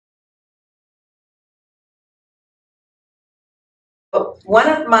one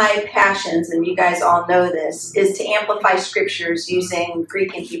of my passions, and you guys all know this, is to amplify scriptures using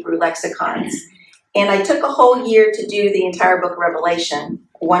Greek and Hebrew lexicons. And I took a whole year to do the entire book of Revelation,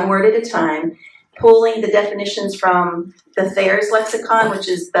 one word at a time, pulling the definitions from the Thayer's lexicon, which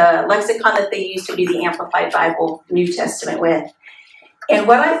is the lexicon that they use to do the Amplified Bible New Testament with. And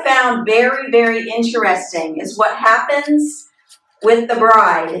what I found very, very interesting is what happens with the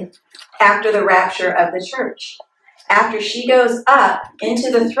bride after the rapture of the church. After she goes up into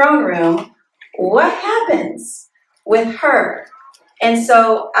the throne room, what happens with her? And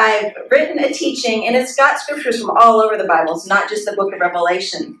so I've written a teaching, and it's got scriptures from all over the Bible. It's not just the book of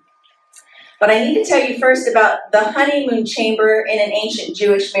Revelation. But I need to tell you first about the honeymoon chamber in an ancient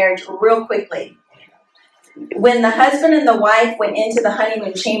Jewish marriage real quickly. When the husband and the wife went into the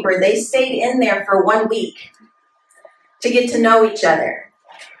honeymoon chamber, they stayed in there for 1 week to get to know each other.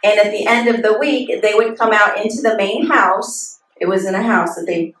 And at the end of the week, they would come out into the main house. It was in a house that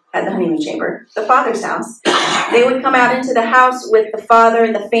they had the honeymoon chamber, the father's house. They would come out into the house with the father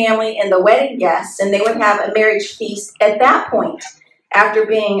and the family and the wedding guests, and they would have a marriage feast at that point after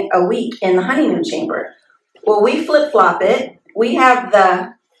being a week in the honeymoon chamber. Well, we flip-flop it. We have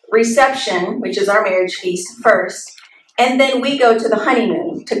the reception, which is our marriage feast, first, and then we go to the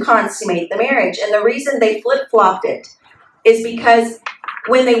honeymoon to consummate the marriage. And the reason they flip-flopped it is because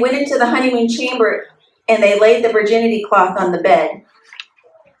when they went into the honeymoon chamber and they laid the virginity cloth on the bed,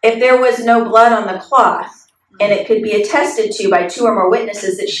 if there was no blood on the cloth, and it could be attested to by 2 or more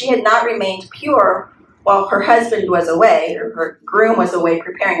witnesses that she had not remained pure while her husband was away, or her groom was away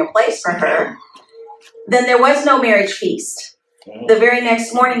preparing a place for her, then there was no marriage feast. The very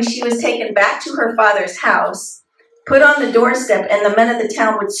next morning, she was taken back to her father's house, put on the doorstep, and the men of the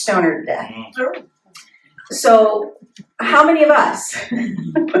town would stone her to death. So, how many of us,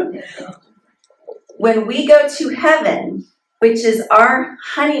 when we go to heaven, which is our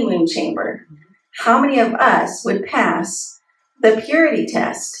honeymoon chamber, how many of us would pass the purity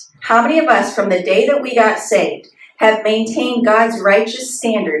test? How many of us, from the day that we got saved, have maintained God's righteous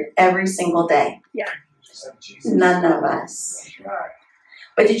standard every single day? Yeah. None of us.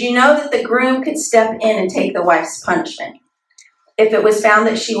 But did you know that the groom could step in and take the wife's punishment? If it was found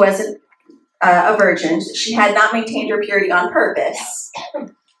that she wasn't a virgin, she had not maintained her purity on purpose,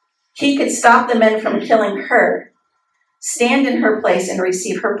 he could stop the men from killing her, stand in her place, and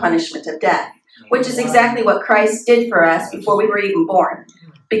receive her punishment of death, which is exactly what Christ did for us before we were even born,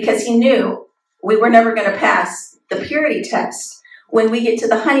 because he knew we were never going to pass the purity test when we get to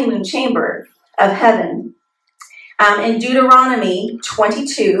the honeymoon chamber of heaven. In Deuteronomy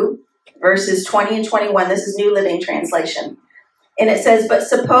 22, verses 20 and 21, this is New Living Translation, and it says, "But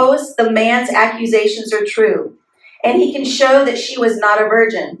suppose the man's accusations are true, and he can show that she was not a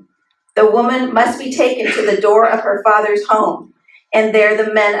virgin. The woman must be taken to the door of her father's home, and there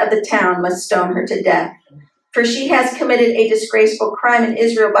the men of the town must stone her to death. For she has committed a disgraceful crime in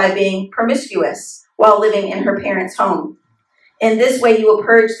Israel by being promiscuous while living in her parents' home. In this way you will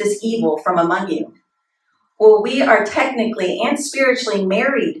purge this evil from among you." Well, we are technically and spiritually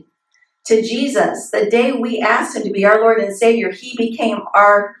married to Jesus. The day we asked him to be our Lord and Savior, he became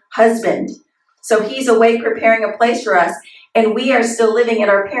our husband. So he's away preparing a place for us, and we are still living in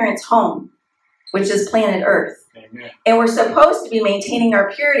our parents' home, which is planet Earth. Amen. And we're supposed to be maintaining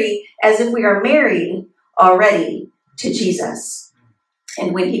our purity as if we are married already to Jesus.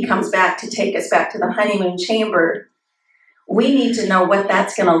 And when he comes back to take us back to the honeymoon chamber, we need to know what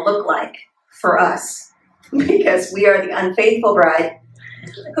that's going to look like for us, because we are the unfaithful bride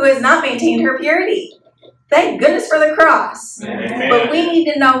who has not maintained her purity. Thank goodness for the cross. Amen. But we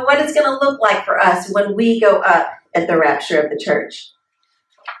need to know what it's going to look like for us when we go up at the rapture of the church.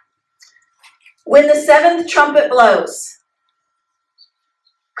 When the 7th trumpet blows,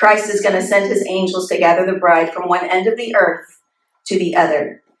 Christ is going to send his angels to gather the bride from one end of the earth to the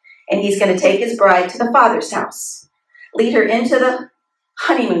other. And he's going to take his bride to the Father's house, lead her into the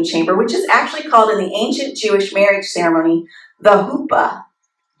honeymoon chamber, which is actually called in the ancient Jewish marriage ceremony, the huppah.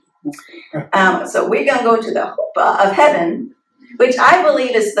 So we're going to go to the huppah of heaven, which I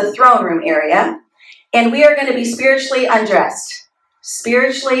believe is the throne room area. And we are going to be spiritually undressed,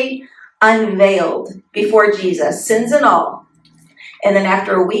 spiritually unveiled before Jesus, sins and all. And then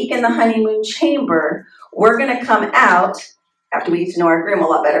after a week in the honeymoon chamber, we're going to come out, after we get to know our groom a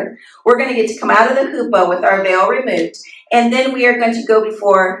lot better, we're going to get to come out of the huppah with our veil removed. And then we are going to go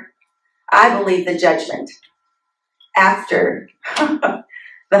before, I believe, the judgment after the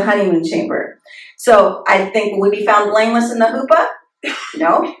honeymoon chamber. So I think, will we be found blameless in the huppah?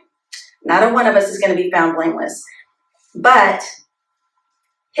 No. Not a one of us is going to be found blameless. But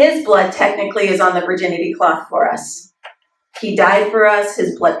his blood technically is on the virginity cloth for us. He died for us.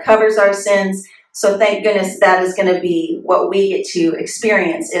 His blood covers our sins. So thank goodness that is going to be what we get to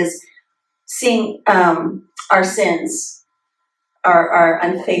experience, is seeing our sins, our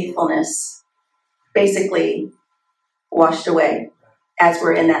unfaithfulness, basically washed away as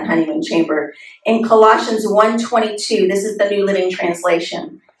we're in that honeymoon chamber. In Colossians 1:22, this is the New Living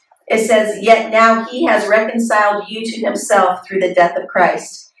Translation. It says, "Yet now he has reconciled you to himself through the death of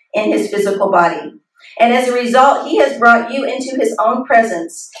Christ in his physical body. And as a result, he has brought you into his own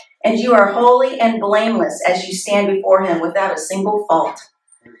presence, and you are holy and blameless as you stand before him without a single fault."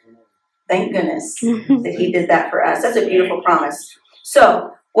 Thank goodness that he did that for us. That's a beautiful promise.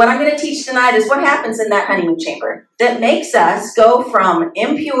 So what I'm going to teach tonight is what happens in that honeymoon chamber that makes us go from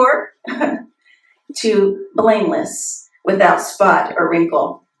impure to blameless, without spot or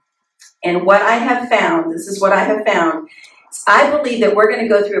wrinkle. And what I have found, this is what I have found, I believe that we're going to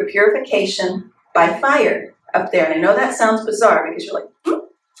go through a purification by fire up there. And I know that sounds bizarre because you're like,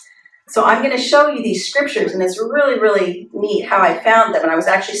 So I'm going to show you these scriptures, and it's really, really neat how I found them. And I was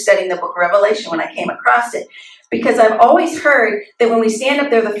actually studying the book of Revelation when I came across it, because I've always heard that when we stand up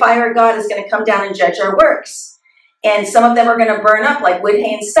there, the fire of God is going to come down and judge our works. And some of them are going to burn up like wood,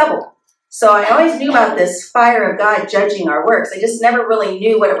 hay, and stubble. So I always knew about this fire of God judging our works. I just never really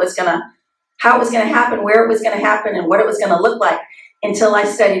knew what it was going to, how it was going to happen, where it was going to happen, and what it was going to look like until I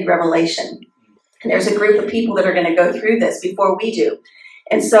studied Revelation. And there's a group of people that are going to go through this before we do.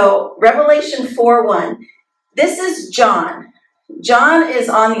 And so Revelation 4:1, this is John. John is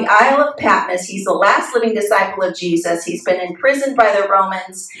on the Isle of Patmos. He's the last living disciple of Jesus. He's been imprisoned by the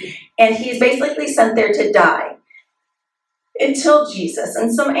Romans, and he's basically sent there to die until Jesus.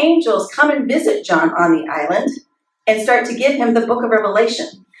 And some angels come and visit John on the island and start to give him the book of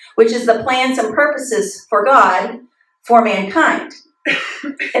Revelation, which is the plans and purposes for God for mankind.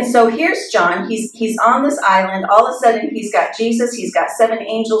 And so here's John. He's on this island. All of a sudden, he's got Jesus. He's got 7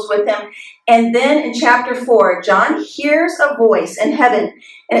 angels with him. And then in chapter 4, John hears a voice in heaven.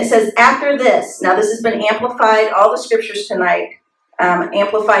 And it says, after this, now this has been amplified, all the scriptures tonight,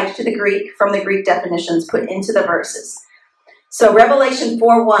 amplified to the Greek, from the Greek definitions, put into the verses. So Revelation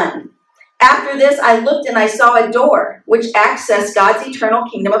 4:1, after this I looked and I saw a door which accessed God's eternal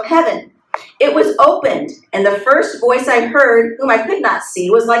kingdom of heaven. It was opened, and the first voice I heard, whom I could not see,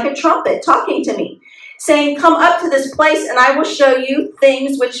 was like a trumpet talking to me, saying, come up to this place, and I will show you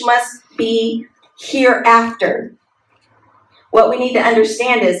things which must be hereafter. What we need to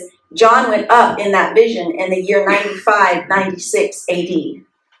understand is John went up in that vision in the year 95, 96 AD.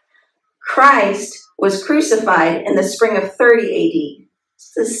 Christ was crucified in the spring of 30 AD.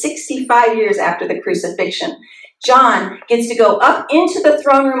 So 65 years after the crucifixion. John gets to go up into the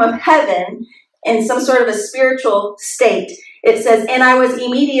throne room of heaven in some sort of a spiritual state. It says, and I was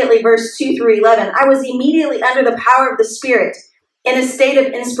immediately, verse 2 through 11, I was immediately under the power of the Spirit in a state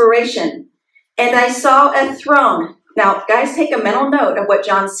of inspiration. And I saw a throne. Now, guys, take a mental note of what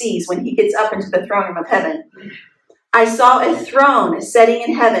John sees when he gets up into the throne room of heaven. I saw a throne setting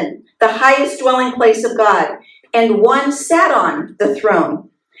in heaven, the highest dwelling place of God, and one sat on the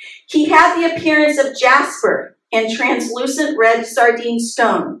throne. He had the appearance of jasper and translucent red sardine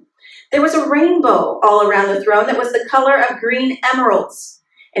stone. There was a rainbow all around the throne that was the color of green emeralds.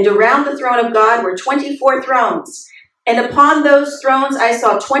 And around the throne of God were 24 thrones. And upon those thrones I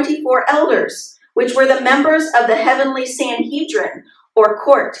saw 24 elders, which were the members of the heavenly Sanhedrin, or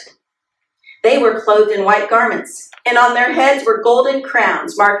court. They were clothed in white garments, and on their heads were golden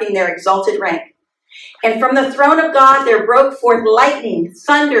crowns, marking their exalted rank. And from the throne of God there broke forth lightning,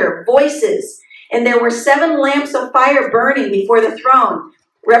 thunder, voices, and there were 7 lamps of fire burning before the throne,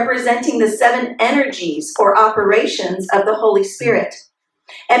 representing the 7 energies or operations of the Holy Spirit.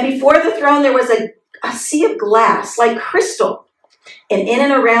 And before the throne there was a sea of glass like crystal. And in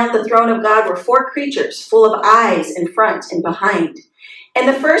and around the throne of God were 4 creatures full of eyes in front and behind. And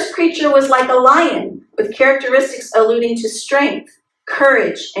the first creature was like a lion, with characteristics alluding to strength,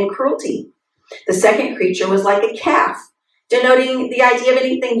 courage, and cruelty. The second creature was like a calf, denoting the idea of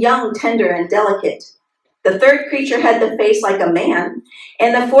anything young, tender, and delicate. The third creature had the face like a man,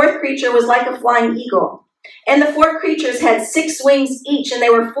 and the fourth creature was like a flying eagle. And the 4 creatures had 6 wings each, and they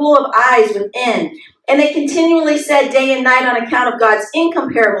were full of eyes within. And they continually said day and night on account of God's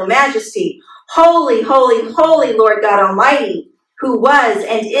incomparable majesty, Holy, holy, holy Lord God Almighty, who was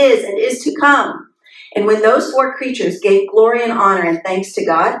and is to come. And when those 4 creatures gave glory and honor and thanks to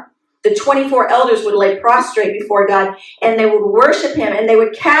God, the 24 elders would lay prostrate before God, and they would worship him, and they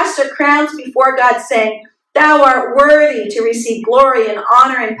would cast their crowns before God, saying, Thou art worthy to receive glory and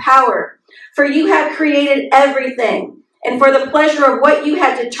honor and power, for you have created everything, and for the pleasure of what you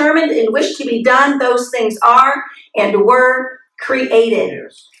had determined and wished to be done, those things are, and were created.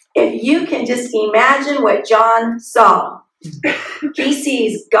 Yes. If you can just imagine what John saw, he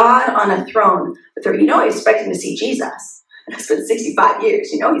sees God on a throne. You know, he's expecting to see Jesus. It's been 65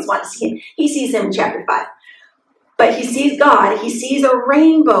 years. You know, he's wanting to see him. He sees him in chapter 5. But he sees God. He sees a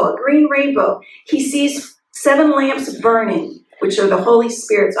rainbow, a green rainbow. He sees 7 lamps burning, which are the Holy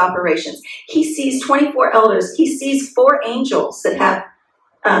Spirit's operations. He sees 24 elders. He sees 4 angels that have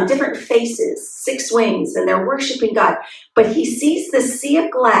different faces, 6 wings, and they're worshiping God. But he sees the sea of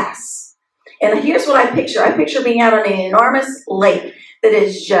glass. And here's what I picture. I picture being out on an enormous lake that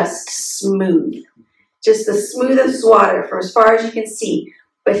is just smooth. Just the smoothest water for as far as you can see.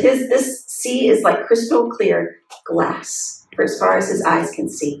 But this sea is like crystal clear glass for as far as his eyes can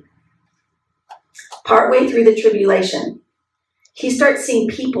see. Partway through the tribulation, he starts seeing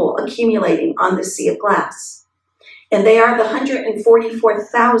people accumulating on the sea of glass. And they are the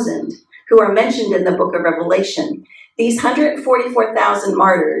 144,000 who are mentioned in the book of Revelation. These 144,000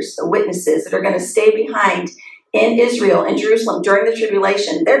 martyrs, the witnesses that are going to stay behind in Israel and Jerusalem during the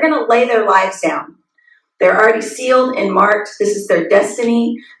tribulation, they're going to lay their lives down. They're already sealed and marked. This is their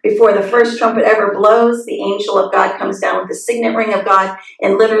destiny. Before the first trumpet ever blows, the angel of God comes down with the signet ring of God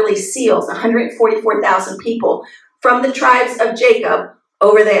and literally seals 144,000 people from the tribes of Jacob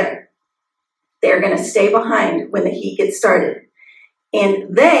over there. They're going to stay behind when the heat gets started.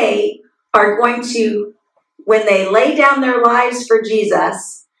 And they are going to, when they lay down their lives for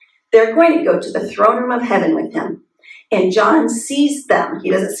Jesus, they're going to go to the throne room of heaven with him. And John sees them. He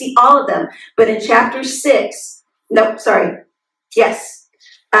doesn't see all of them. But in chapter 6, Revelation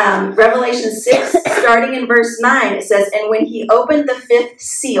 6, starting in verse 9, it says, and when he opened the 5th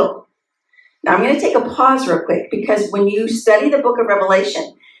seal. Now I'm going to take a pause real quick, because when you study the book of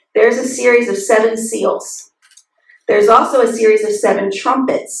Revelation, there's a series of 7 seals. There's also a series of 7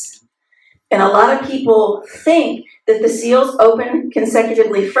 trumpets. And a lot of people think that the seals open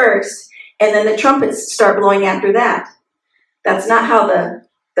consecutively first, and then the trumpets start blowing after that. That's not how the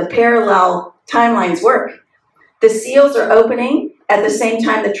parallel timelines work. The seals are opening at the same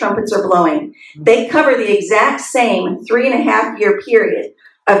time the trumpets are blowing. They cover the exact same 3.5-year period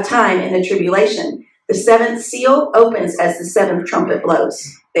of time in the tribulation. The 7th seal opens as the 7th trumpet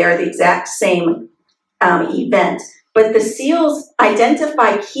blows. They are the exact same event. But the seals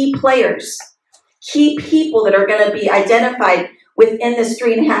identify key players, key people that are going to be identified within this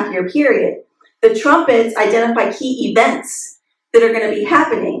 3.5-year period. The trumpets identify key events that are going to be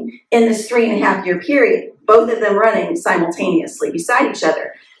happening in this 3.5-year period, both of them running simultaneously beside each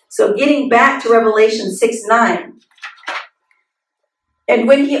other. So getting back to Revelation 6:9, and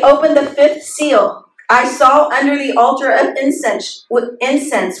when he opened the 5th seal, I saw under the altar of incense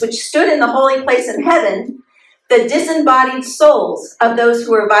which stood in the holy place in heaven, the disembodied souls of those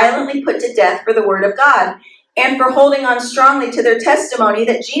who were violently put to death for the word of God and for holding on strongly to their testimony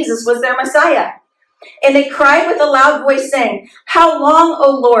that Jesus was their Messiah. And they cried with a loud voice, saying, how long,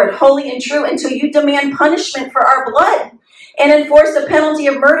 O Lord, holy and true, until you demand punishment for our blood and enforce the penalty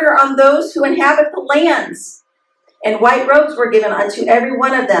of murder on those who inhabit the lands? And white robes were given unto every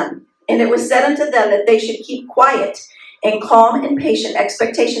one of them. And it was said unto them that they should keep quiet and calm and patient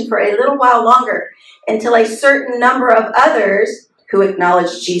expectation for a little while longer, until a certain number of others who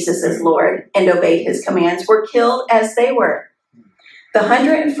acknowledged Jesus as Lord and obeyed his commands were killed as they were. The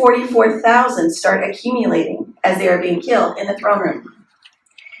 144,000 start accumulating as they are being killed in the throne room.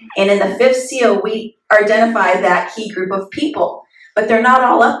 And in the 5th seal, we identify that key group of people. But they're not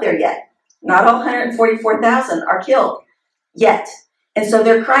all up there yet. Not all 144,000 are killed yet. And so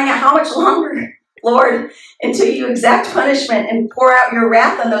they're crying out, how much longer, Lord, until you exact punishment and pour out your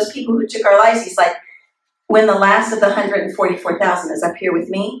wrath on those people who took our lives? He's like, when the last of the 144,000 is up here with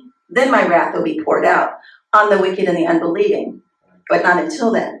me, then my wrath will be poured out on the wicked and the unbelieving. But not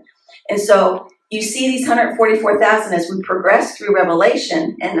until then. And so you see these 144,000 as we progress through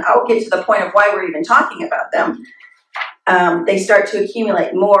Revelation, and I'll get to the point of why we're even talking about them. They start to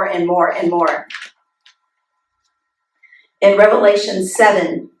accumulate more and more and more. In Revelation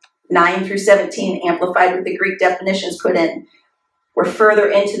 7, 9 through 17, amplified with the Greek definitions put in, we're further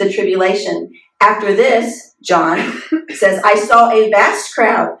into the tribulation. After this, John says, I saw a vast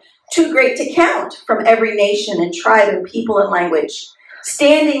crowd, too great to count, from every nation and tribe and people and language,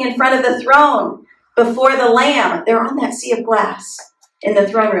 standing in front of the throne before the Lamb. They're on that sea of glass in the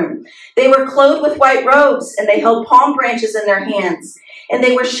throne room. They were clothed with white robes, and they held palm branches in their hands, and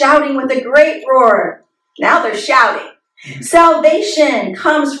they were shouting with a great roar. Now they're shouting. Salvation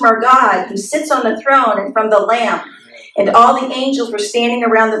comes from our God who sits on the throne and from the Lamb. And all the angels were standing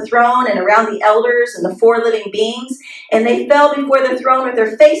around the throne and around the elders and the 4 living beings. And they fell before the throne with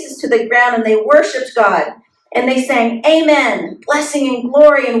their faces to the ground, and they worshipped God And they sang, Amen. Blessing and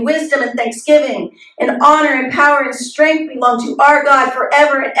glory and wisdom and thanksgiving and honor and power and strength belong to our God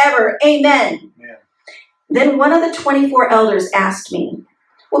forever and ever. Amen. Yeah. Then one of the 24 elders asked me,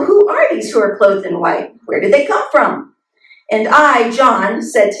 well, who are these who are clothed in white? Where did they come from? And I, John,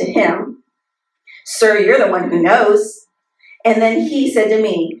 said to him, Sir, you're the one who knows. And then he said to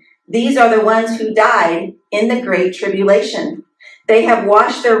me, these are the ones who died in the great tribulation. They have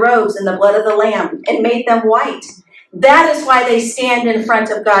washed their robes in the blood of the Lamb and made them white. That is why they stand in front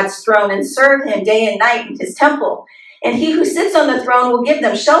of God's throne and serve him day and night in his temple. And he who sits on the throne will give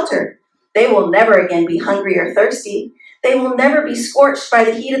them shelter. They will never again be hungry or thirsty. They will never be scorched by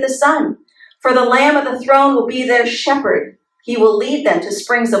the heat of the sun. For the Lamb of the throne will be their shepherd. He will lead them to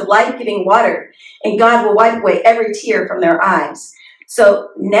springs of life-giving water, and God will wipe away every tear from their eyes. So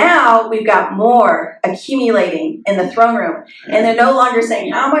now we've got more accumulating in the throne room, and they're no longer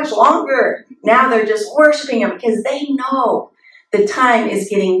saying, how much longer? Now they're just worshiping him because they know the time is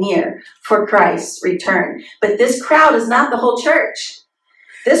getting near for Christ's return. But this crowd is not the whole church.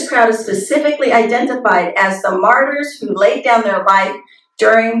 This crowd is specifically identified as the martyrs who laid down their life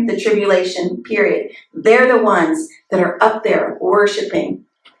during the tribulation period. They're the ones that are up there worshiping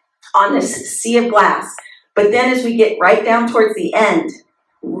on this sea of glass. But then as we get right down towards the end,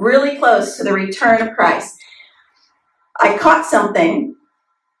 really close to the return of Christ, I caught something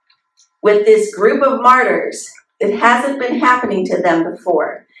with this group of martyrs that hasn't been happening to them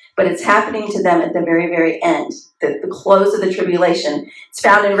before, but it's happening to them at the very, very end, the close of the tribulation. It's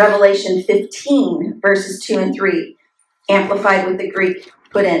found in Revelation 15, verses 2 and 3, amplified with the Greek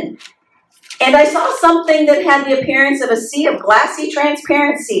put in. And I saw something that had the appearance of a sea of glassy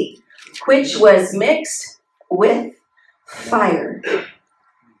transparency, which was mixed with fire.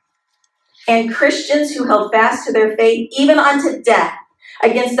 And Christians who held fast to their faith, even unto death,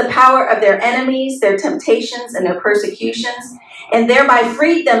 against the power of their enemies, their temptations, and their persecutions, and thereby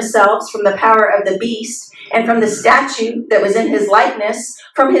freed themselves from the power of the beast, and from the statue that was in his likeness,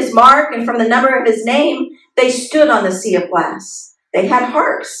 from his mark, and from the number of his name, they stood on the sea of glass. They had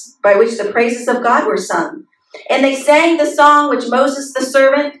harps by which the praises of God were sung. And they sang the song which Moses the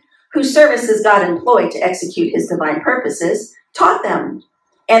servant, whose services God employed to execute his divine purposes, taught them.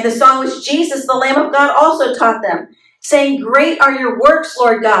 And the song which Jesus, the Lamb of God, also taught them, saying, great are your works,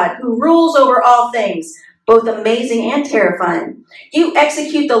 Lord God, who rules over all things, both amazing and terrifying. You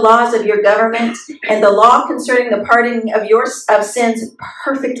execute the laws of your government and the law concerning the pardoning of sins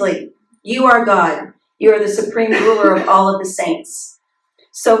perfectly. You are God. You are the supreme ruler of all of the saints.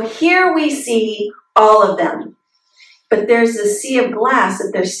 So here we see all of them. But there's a sea of glass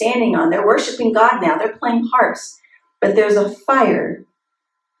that they're standing on. They're worshiping God now. They're playing harps. But there's a fire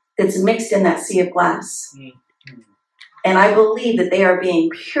that's mixed in that sea of glass. And I believe that they are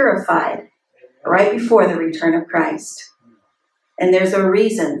being purified right before the return of Christ. And there's a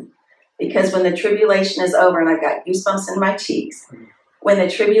reason. Because when the tribulation is over, and I've got goosebumps in my cheeks, when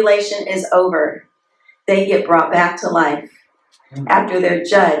the tribulation is over, they get brought back to life after they're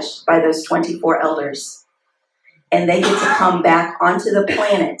judged by those 24 elders. And they get to come back onto the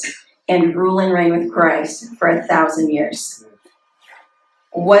planet and rule and reign with Christ for 1,000 years.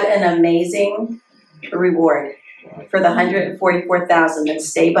 What an amazing reward for the 144,000 that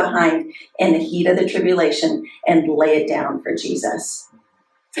stay behind in the heat of the tribulation and lay it down for Jesus.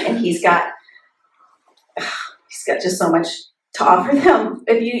 And he's got just so much to offer them.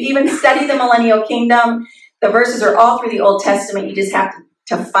 If you even study the millennial kingdom, the verses are all through the Old Testament. You just have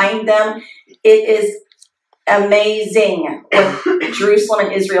to find them. It is amazing what Jerusalem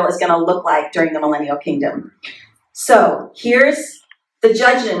and Israel is going to look like during the millennial kingdom. So here's the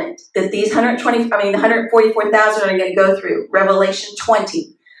judgment that these 144,000 are going to go through. Revelation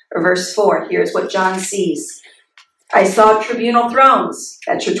 20, verse 4. Here's what John sees. I saw tribunal thrones.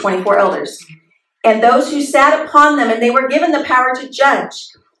 That's your 24 elders. And those who sat upon them, and they were given the power to judge.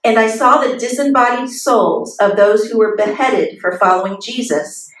 And I saw the disembodied souls of those who were beheaded for following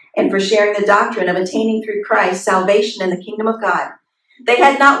Jesus and for sharing the doctrine of attaining through Christ salvation in the kingdom of God. They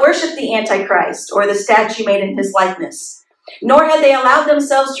had not worshipped the Antichrist or the statue made in his likeness, nor had they allowed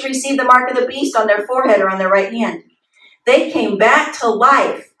themselves to receive the mark of the beast on their forehead or on their right hand. They came back to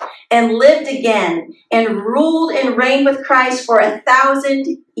life and lived again and ruled and reigned with Christ for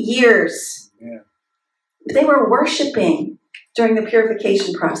 1,000 years. Yeah. They were worshiping during the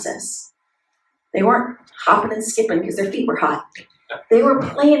purification process. They weren't hopping and skipping because their feet were hot. They were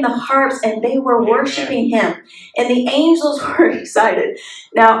playing the harps and they were worshiping him. And the angels were excited.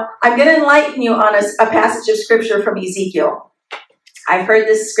 Now, I'm going to enlighten you on a passage of scripture from Ezekiel. I've heard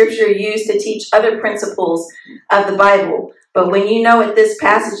this scripture used to teach other principles of the Bible. But when you know what this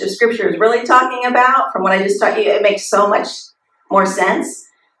passage of scripture is really talking about, from what I just taught you, it makes so much more sense.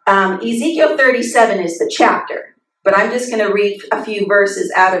 Ezekiel 37 is the chapter, but I'm just going to read a few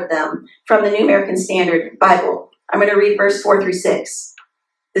verses out of them from the New American Standard Bible. I'm going to read verse 4 through 6.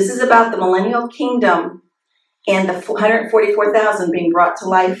 This is about the millennial kingdom and the 144,000 being brought to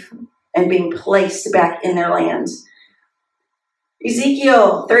life and being placed back in their land.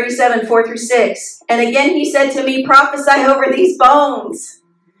 Ezekiel 37, 4 through 6. And again he said to me, prophesy over these bones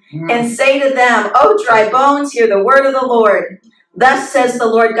and say to them, O dry bones, hear the word of the Lord. Thus says the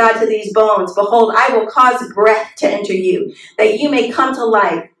Lord God to these bones, behold, I will cause breath to enter you, that you may come to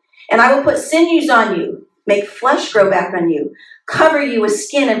life. And I will put sinews on you, make flesh grow back on you, cover you with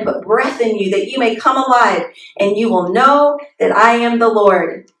skin and put breath in you, that you may come alive, and you will know that I am the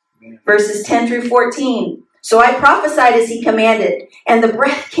Lord. Verses 10 through 14. So I prophesied as he commanded, and the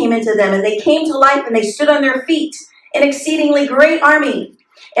breath came into them, and they came to life, and they stood on their feet, an exceedingly great army.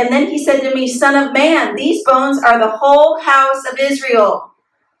 And then he said to me, Son of man, these bones are the whole house of Israel.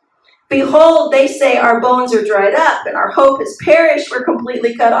 Behold, they say, our bones are dried up, and our hope has perished, we're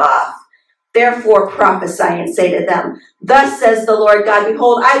completely cut off. Therefore prophesy and say to them, thus says the Lord God,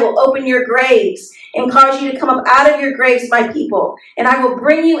 behold, I will open your graves and cause you to come up out of your graves, my people, and I will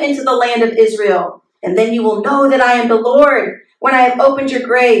bring you into the land of Israel. And then you will know that I am the Lord, when I have opened your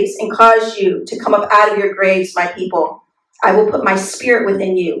graves and caused you to come up out of your graves, my people. I will put my spirit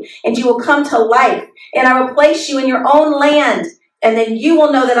within you, and you will come to life, and I will place you in your own land, and then you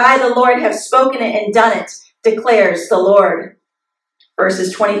will know that I, the Lord, have spoken it and done it, declares the Lord.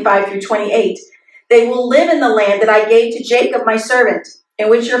 Verses 25 through 28. They will live in the land that I gave to Jacob, my servant, in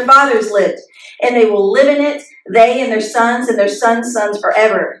which your fathers lived, and they will live in it, they and their sons sons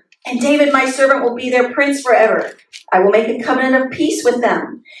forever. And David, my servant, will be their prince forever. I will make a covenant of peace with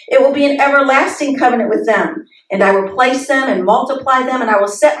them. It will be an everlasting covenant with them. And I will place them and multiply them, and I will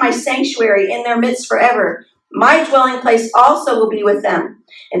set my sanctuary in their midst forever. My dwelling place also will be with them,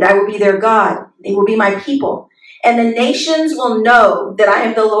 and I will be their God. They will be my people. And the nations will know that I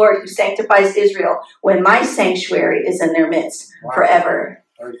am the Lord who sanctifies Israel, when my sanctuary is in their midst forever.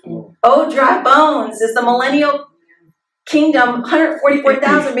 Oh, dry bones, is the millennial kingdom,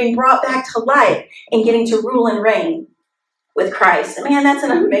 144,000 being brought back to life and getting to rule and reign with Christ. And man, that's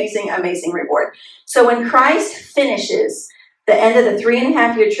an amazing, amazing reward. So when Christ finishes the end of the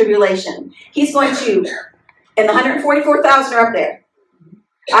 3.5 year tribulation, he's going to, and the 144,000 are up there.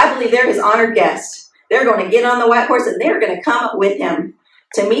 I believe they're his honored guests. They're going to get on the white horse and they're going to come with him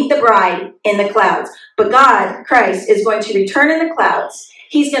to meet the bride in the clouds. But God, Christ, is going to return in the clouds.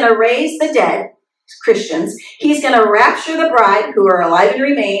 He's going to raise the dead, Christians. He's going to rapture the bride who are alive and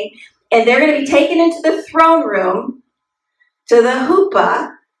remain, and they're going to be taken into the throne room, to the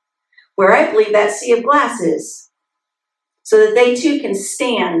huppah, where I believe that sea of glass is, so that they too can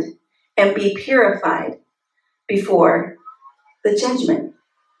stand and be purified before the judgment.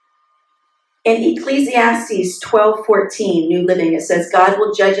 In Ecclesiastes 12:14, New Living, it says, God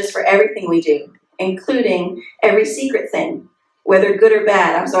will judge us for everything we do, including every secret thing, whether good or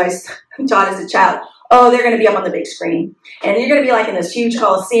bad. I was always taught as a child, oh, they're going to be up on the big screen. And you're going to be like in this huge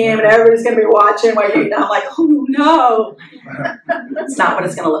coliseum and everybody's going to be watching while you're eating. I'm like, oh, no. That's not what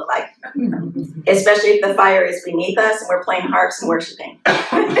it's going to look like. Especially if the fire is beneath us and we're playing harps and worshiping.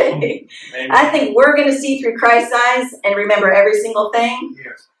 I think we're going to see through Christ's eyes and remember every single thing.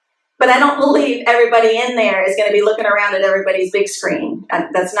 Yes. But I don't believe everybody in there is going to be looking around at everybody's big screen.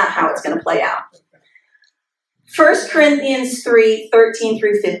 That's not how it's going to play out. 1 Corinthians 3:13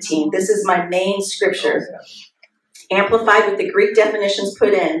 through 15. This is my main scripture. Amplified with the Greek definitions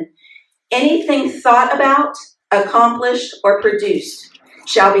put in. Anything thought about, accomplished, or produced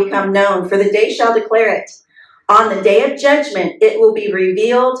shall become known, for the day shall declare it. On the day of judgment, it will be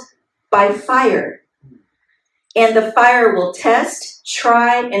revealed by fire. And the fire will test,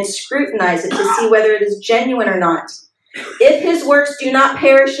 try, and scrutinize it to see whether it is genuine or not. If his works do not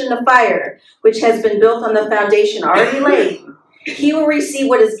perish in the fire, which has been built on the foundation already laid, he will receive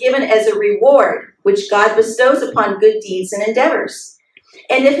what is given as a reward, which God bestows upon good deeds and endeavors.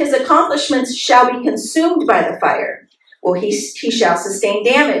 And if his accomplishments shall be consumed by the fire, well, he shall sustain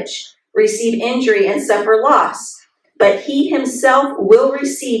damage, receive injury, and suffer loss. But he himself will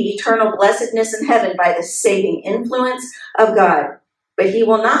receive eternal blessedness in heaven by the saving influence of God. But he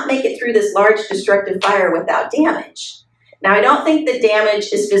will not make it through this large destructive fire without damage. Now, I don't think the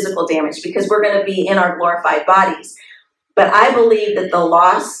damage is physical damage because we're going to be in our glorified bodies. But I believe that the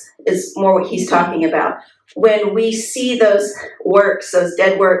loss is more what he's talking about. When we see those works, those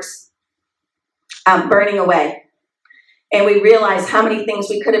dead works, burning away, and we realize how many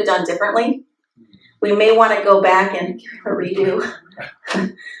things we could have done differently, We may want to go back and redo.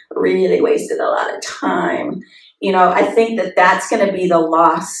 Really wasted a lot of time. I think that that's going to be the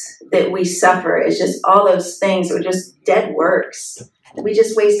loss that we suffer. Is just all those things were just dead works. We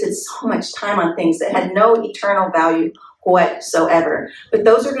just wasted so much time on things that had no eternal value whatsoever. But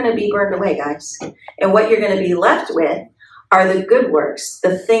those are going to be burned away, guys. And what you're going to be left with are the good works,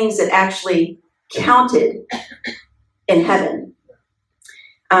 the things that actually counted in heaven.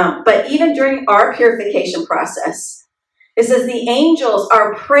 But even during our purification process, it says the angels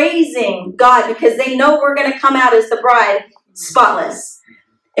are praising God because they know we're going to come out as the bride spotless.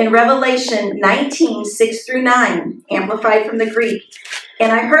 In Revelation 19, 6-9, amplified from the Greek,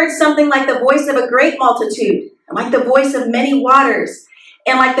 and I heard something like the voice of a great multitude, and like the voice of many waters,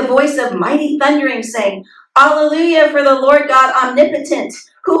 and like the voice of mighty thundering, saying, Alleluia for the Lord God omnipotent,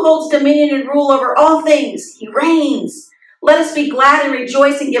 who holds dominion and rule over all things. He reigns. Let us be glad and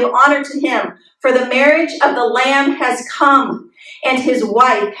rejoice and give honor to him, for the marriage of the Lamb has come, and his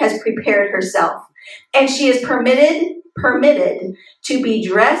wife has prepared herself. And she is permitted to be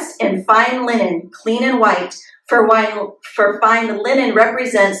dressed in fine linen, clean and white, for fine linen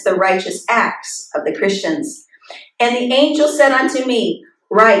represents the righteous acts of the Christians. And the angel said unto me,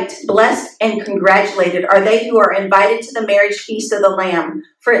 Right, blessed and congratulated are they who are invited to the marriage feast of the Lamb,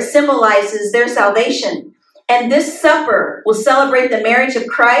 for it symbolizes their salvation. And this supper will celebrate the marriage of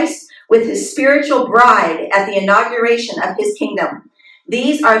Christ with his spiritual bride at the inauguration of his kingdom.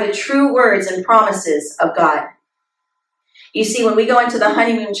 These are the true words and promises of God. You see, when we go into the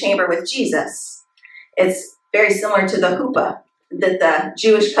honeymoon chamber with Jesus, it's very similar to the huppah that the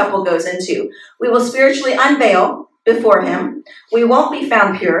Jewish couple goes into. We will spiritually unveil before him. We won't be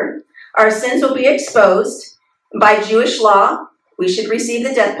found pure. Our sins will be exposed. By Jewish law, we should receive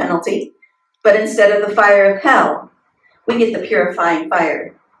the death penalty. But instead of the fire of hell, we get the purifying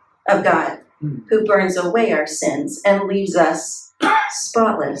fire of God, who burns away our sins and leaves us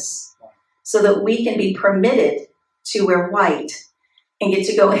spotless, so that we can be permitted to wear white and get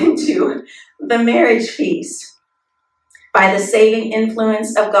to go into the marriage feast. By the saving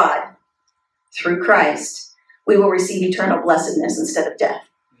influence of God through Christ, we will receive eternal blessedness instead of death.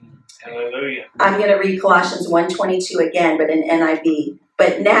 Hallelujah. I'm going to read Colossians 1:22 again, but in NIV.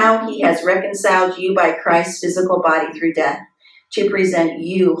 But now he has reconciled you by Christ's physical body through death, to present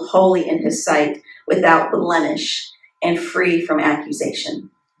you holy in his sight, without blemish and free from accusation.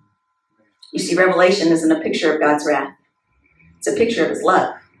 You see, Revelation isn't a picture of God's wrath. It's a picture of his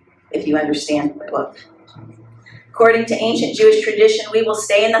love, if you understand the book. According to ancient Jewish tradition, we will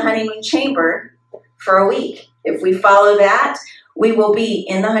stay in the honeymoon chamber for a week. If we follow that, we will be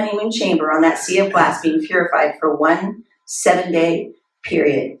in the honeymoon chamber on that sea of glass being purified for 1 7-day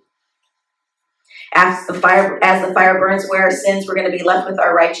period. As the fire burns away our sins, we're going to be left with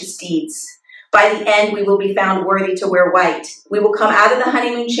our righteous deeds. By the end, we will be found worthy to wear white. We will come out of the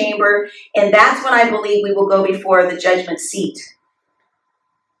honeymoon chamber, and that's when I believe we will go before the judgment seat.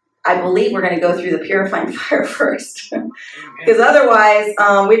 I believe we're going to go through the purifying fire first, because otherwise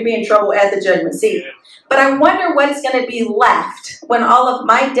we'd be in trouble at the judgment seat. But I wonder what is going to be left when all of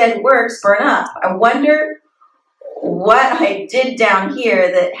my dead works burn up. I wonder what I did down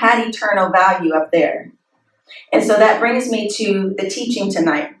here that had eternal value up there. And so that brings me to the teaching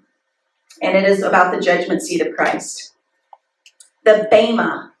tonight. And it is about the judgment seat of Christ. The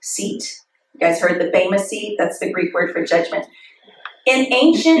Bema seat. You guys heard the Bema seat? That's the Greek word for judgment. In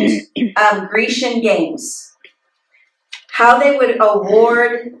ancient Grecian games, how they would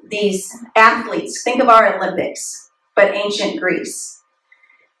award these athletes, think of our Olympics, but ancient Greece.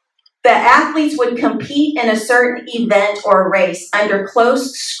 The athletes would compete in a certain event or race under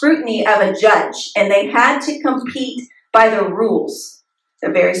close scrutiny of a judge, and they had to compete by the rules, the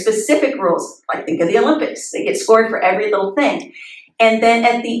very specific rules. Like think of the Olympics. They get scored for every little thing. And then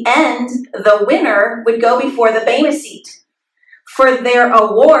at the end, the winner would go before the Bema seat for their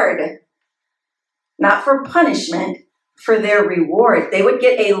award, not for punishment, for their reward. They would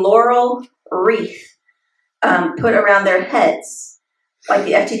get a laurel wreath put around their heads. Like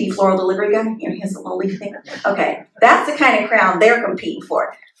the FTD floral delivery guy, he has a little leaf thing. Okay, that's the kind of crown they're competing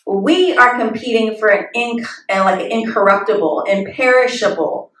for. We are competing for an incorruptible,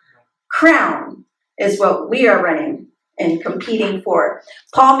 imperishable crown is what we are running and competing for.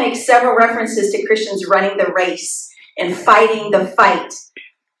 Paul makes several references to Christians running the race and fighting the fight,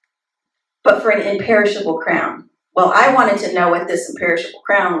 but for an imperishable crown. Well, I wanted to know what this imperishable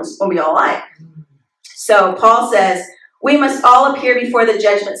crown was going to be all like. So Paul says, we must all appear before the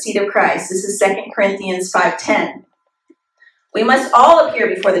judgment seat of Christ. This is 2 Corinthians 5:10. We must all appear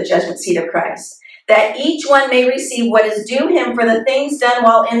before the judgment seat of Christ, that each one may receive what is due him for the things done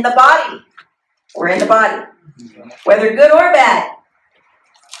while in the body, We're in the body, whether good or bad.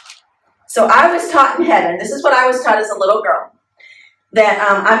 So I was taught in heaven, this is what I was taught as a little girl,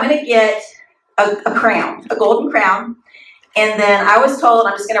 that I'm going to get a crown, a golden crown. And then I was told,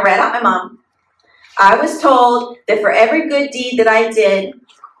 I'm just going to rat out my mom. I was told that for every good deed that I did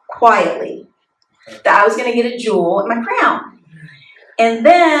quietly, that I was going to get a jewel in my crown. And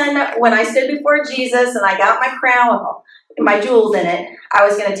then when I stood before Jesus and I got my crown with my jewels in it, I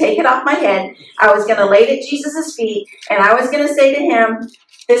was going to take it off my head. I was going to lay it at Jesus' feet. And I was going to say to him,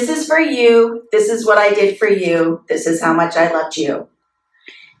 this is for you. This is what I did for you. This is how much I loved you.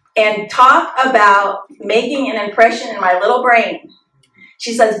 And talk about making an impression in my little brain.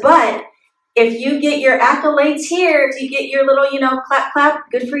 She says, but if you get your accolades here, if you get your little, clap,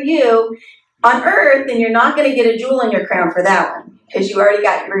 clap, good for you, on earth, then you're not going to get a jewel in your crown for that one, because you already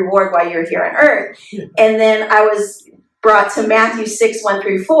got your reward while you're here on earth. And then I was brought to Matthew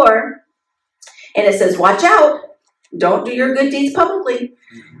 6:1-4, and it says, watch out. Don't do your good deeds publicly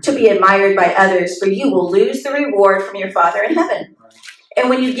to be admired by others, for you will lose the reward from your Father in heaven. And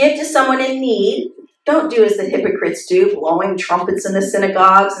when you give to someone in need, don't do as the hypocrites do, blowing trumpets in the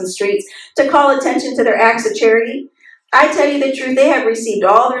synagogues and streets to call attention to their acts of charity. I tell you the truth, they have received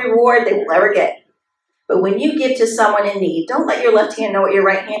all the reward they will ever get. But when you give to someone in need, don't let your left hand know what your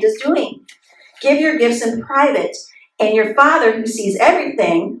right hand is doing. Give your gifts in private, and your Father who sees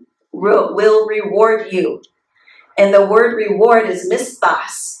everything will reward you. And the word reward is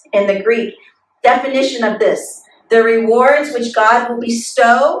misthos in the Greek. Definition of this: the rewards which God will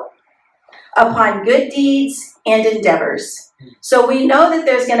bestow upon good deeds and endeavors. So we know that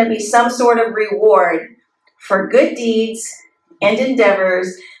there's going to be some sort of reward for good deeds and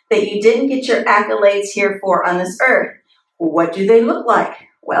endeavors that you didn't get your accolades here for on this earth. What do they look like?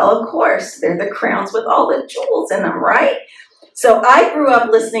 Well, of course, they're the crowns with all the jewels in them, right? So I grew up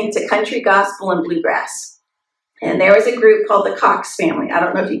listening to country gospel and bluegrass. And there was a group called the Cox family. I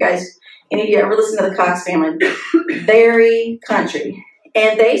don't know if you guys, any of you ever listened to the Cox family? Very country.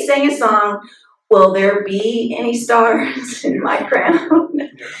 And they sang a song, will there be any stars in my crown?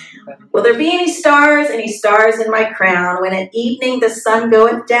 Will there be any stars in my crown, when at evening the sun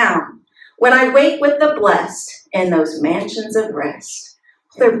goeth down, when I wake with the blessed in those mansions of rest?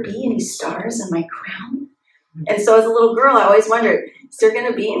 Will there be any stars in my crown? And so as a little girl, I always wondered, is there going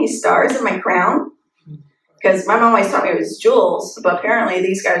to be any stars in my crown? Because my mom always taught me it was jewels, but apparently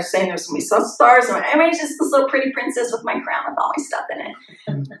these guys are saying there's going to be some stars. I mean, it's just this little pretty princess with my crown with all my stuff in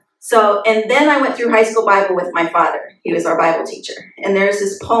it. So, and then I went through high school Bible with my father. He was our Bible teacher. And there's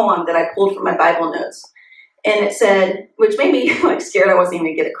this poem that I pulled from my Bible notes. And it said, which made me scared I wasn't even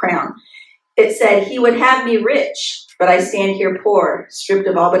going to get a crown. It said, he would have me rich, but I stand here poor, stripped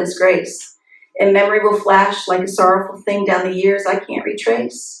of all but his grace. And memory will flash like a sorrowful thing down the years I can't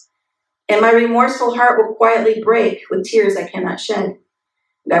retrace. And my remorseful heart will quietly break with tears I cannot shed.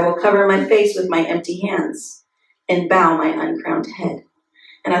 And I will cover my face with my empty hands and bow my uncrowned head.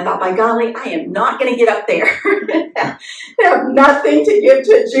 And I thought, by golly, I am not going to get up there. I have nothing to give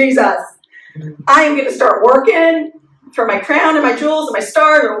to Jesus. I am going to start working for my crown and my jewels and my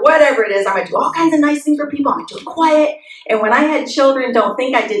stars or whatever it is. I'm going to do all kinds of nice things for people. I'm going to do it quiet. And when I had children, don't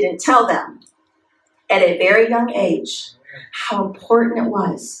think I didn't tell them at a very young age how important it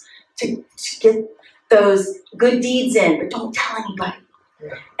was to get those good deeds in, but don't tell anybody.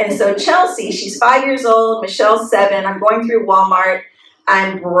 And so Chelsea, she's 5 years old, Michelle's 7. I'm going through Walmart.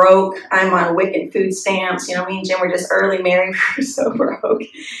 I'm broke. I'm on wicked food stamps. You know, me and Jim were just early married. We're so broke.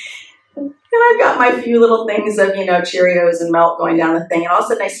 And I've got my few little things of, Cheerios and milk going down the thing. And all of a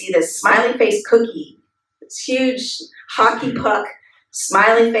sudden I see this smiley face cookie, this huge hockey puck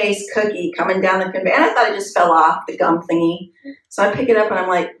smiley face cookie coming down the conveyor. And I thought it just fell off the gum thingy. So I pick it up and I'm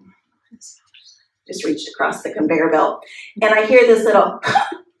like, just reached across the conveyor belt. And I hear this little,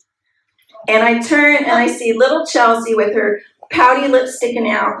 and I turn and I see little Chelsea with her pouty lips sticking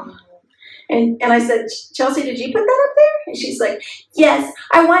out. And I said, Chelsea, did you put that up there? And she's like, yes,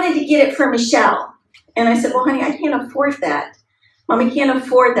 I wanted to get it for Michelle. And I said, well, honey, I can't afford that. Mommy can't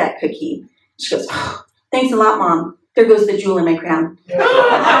afford that cookie. She goes, oh, thanks a lot, Mom. There goes the jewel in my crown. She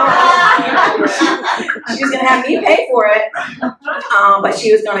was going to have me pay for it, but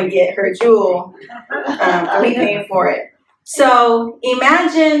she was going to get her jewel for me paying for it. So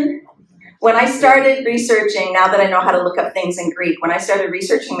imagine when I started researching, now that I know how to look up things in Greek, when I started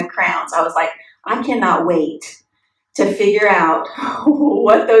researching the crowns, I was like, I cannot wait to figure out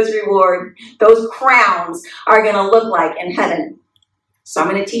what those crowns are going to look like in heaven. So I'm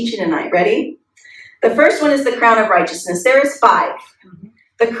going to teach you tonight. Ready? The first one is the crown of righteousness. There is 5.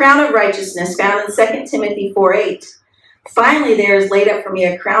 The crown of righteousness found in 2 Timothy 4:8. Finally, there is laid up for me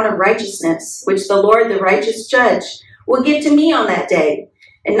a crown of righteousness, which the Lord, the righteous judge, will give to me on that day,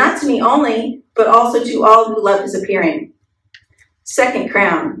 and not to me only, but also to all who love his appearing. Second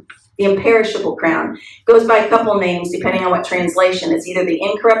crown, the imperishable crown, goes by a couple names depending on what translation. It's either the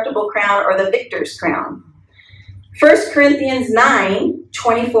incorruptible crown or the victor's crown. 1 Corinthians 9,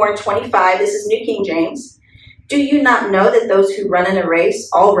 24 and 25, this is New King James. Do you not know that those who run in a race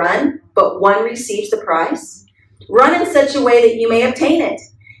all run, but one receives the prize? Run in such a way that you may obtain it.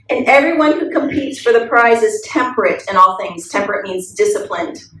 And everyone who competes for the prize is temperate in all things. Temperate means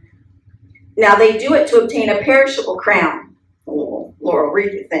disciplined. Now they do it to obtain a perishable crown. Oh, Laurel,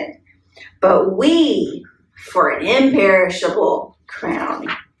 read your thing. But we for an imperishable crown.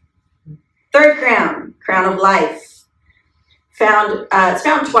 Third crown, crown of life. It's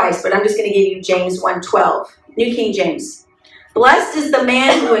found twice, but I'm just going to give you James 1:12, New King James. Blessed is the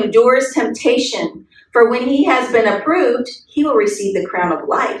man who endures temptation, for when he has been approved, he will receive the crown of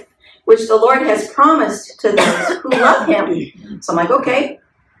life, which the Lord has promised to those who love him. So I'm like, okay,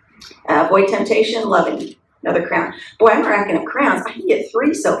 avoid temptation, loving, another crown. Boy, I'm racking up crowns. I can get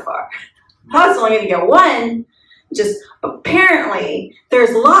 3 so far. I was only going to get 1. Just apparently,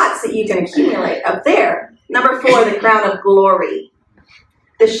 there's lots that you can accumulate up there. Number 4, the crown of glory,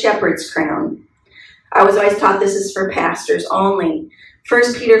 the shepherd's crown. I was always taught this is for pastors only.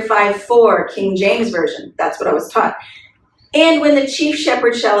 1 Peter 5:4, King James Version. That's what I was taught. And when the chief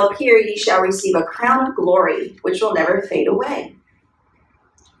shepherd shall appear, ye shall receive a crown of glory, which will never fade away.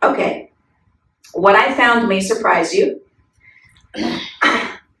 Okay. What I found may surprise you,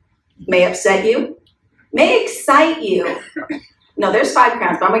 may upset you, may excite you. No, there's 5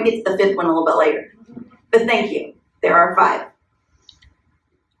 crowns, but I'm going to get to the 5th one a little bit later. But thank you. There are 5.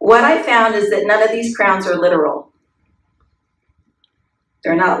 What I found is that none of these crowns are literal.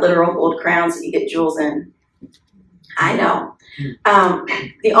 They're not literal gold crowns that you get jewels in. I know.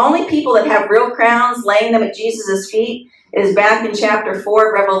 The only people that have real crowns laying them at Jesus' feet is back in chapter 4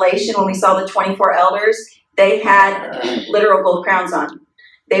 of Revelation when we saw the 24 elders. They had literal gold crowns on.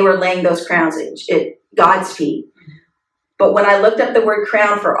 They were laying those crowns at God's feet. But when I looked up the word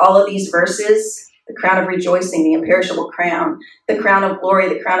crown for all of these verses, the crown of rejoicing, the imperishable crown, the crown of glory,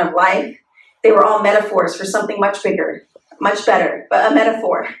 the crown of life, they were all metaphors for something much bigger, much better, but a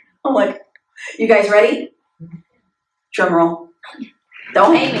metaphor. I'm like, you guys ready? Drum roll.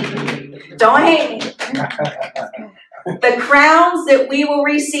 Don't hate me. Don't hate me. The crowns that we will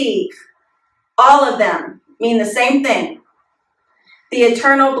receive, all of them mean the same thing. The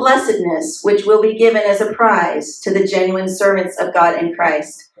eternal blessedness, which will be given as a prize to the genuine servants of God in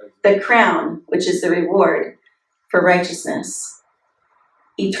Christ. The crown, which is the reward for righteousness.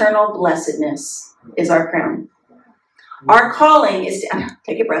 Eternal blessedness is our crown. Our calling is to,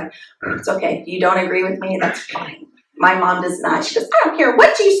 take a breath. It's okay. If you don't agree with me, that's fine. My mom does not. She goes, I don't care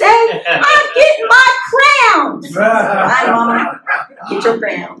what you say. I'm getting my crown. Hi, Mama. Get your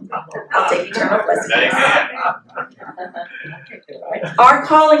crown. I'll take eternal blessings. Our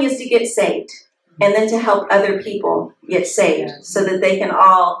calling is to get saved and then to help other people get saved so that they can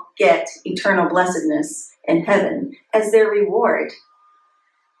all get eternal blessedness in heaven as their reward.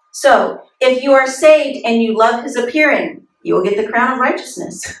 So, if you are saved and you love his appearing, you will get the crown of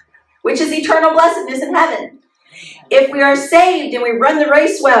righteousness, which is eternal blessedness in heaven. If we are saved and we run the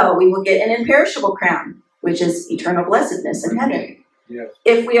race well, we will get an imperishable crown, which is eternal blessedness in heaven. Yes.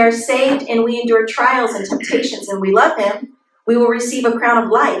 If we are saved and we endure trials and temptations and we love him, we will receive a crown of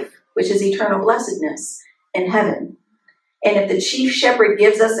life, which is eternal blessedness in heaven. And if the chief shepherd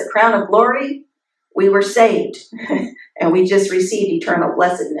gives us a crown of glory, we were saved and we just received eternal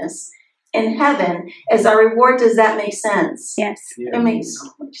blessedness in heaven as our reward. Does that make sense? Yes. It makes so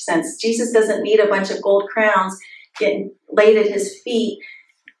much sense. Jesus doesn't need a bunch of gold crowns getting laid at his feet.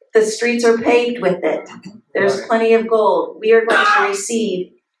 The streets are paved with it. There's plenty of gold. We are going to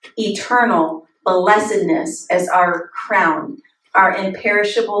receive eternal blessedness as our crown, our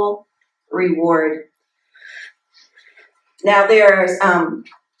imperishable reward. Now there's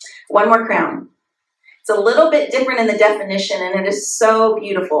one more crown. It's a little bit different in the definition, and it is so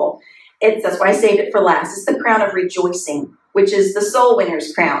beautiful. That's why I saved it for last. It's the crown of rejoicing, which is the soul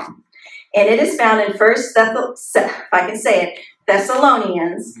winner's crown. And it is found in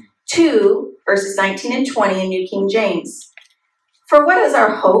Thessalonians 2, verses 19 and 20 in New King James. For what is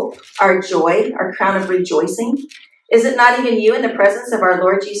our hope, our joy, our crown of rejoicing? Is it not even you in the presence of our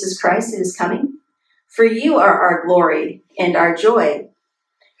Lord Jesus Christ who is coming? For you are our glory and our joy.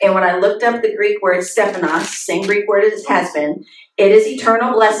 And when I looked up the Greek word Stephanos, same Greek word as it has been, it is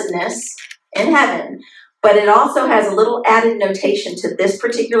eternal blessedness in heaven. But it also has a little added notation to this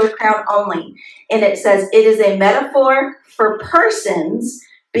particular crown only. And it says, it is a metaphor for persons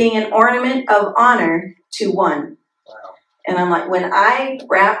being an ornament of honor to one. Wow. And I'm like, when I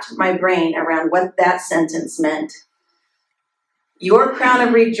wrapped my brain around what that sentence meant, your crown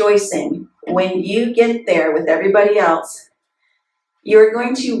of rejoicing, when you get there with everybody else, you're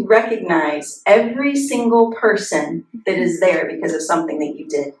going to recognize every single person that is there because of something that you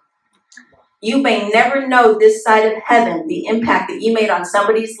did. You may never know this side of heaven, the impact that you made on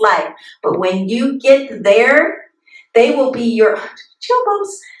somebody's life, but when you get there, they will be your chill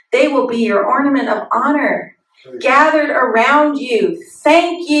bumps. They will be your ornament of honor, gathered around you.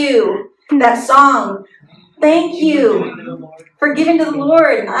 Thank you. That song. Thank you for giving to the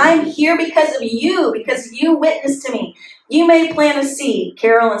Lord. I'm here because of you, because you witnessed to me. You may plant a seed,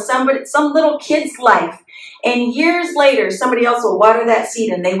 Carol, in some little kid's life, and years later, somebody else will water that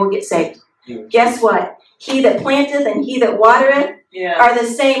seed and they will get saved. Guess what? He that planteth and he that watereth are the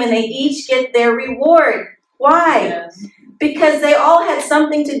same, and they each get their reward. Why? Yes. Because they all had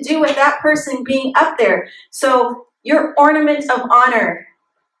something to do with that person being up there. So your ornament of honor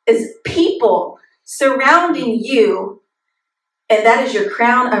is people surrounding you, and that is your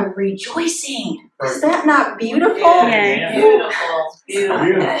crown of rejoicing. Is that not beautiful? Yes.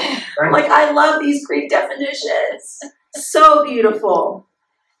 Beautiful. Like, I love these Greek definitions. So beautiful.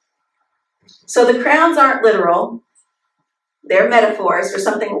 So the crowns aren't literal. They're metaphors for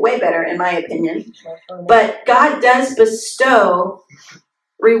something way better, in my opinion. But God does bestow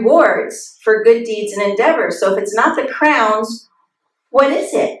rewards for good deeds and endeavors. So if it's not the crowns, what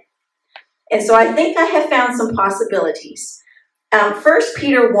is it? And so I think I have found some possibilities. 1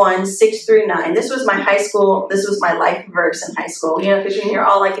 Peter 1, 6 through 9. This was my life verse in high school. You know, because you're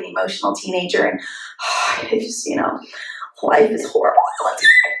all like an emotional teenager and life is horrible all the time.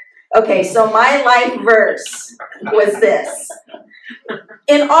 Okay, so my life verse was this.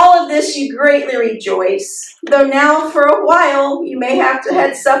 In all of this you greatly rejoice, though now for a while you may have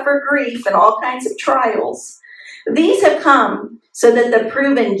to suffer grief and all kinds of trials. These have come so that the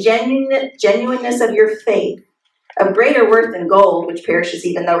proven genuineness of your faith, of greater worth than gold, which perishes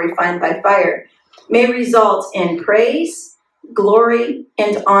even though refined by fire, may result in praise, glory,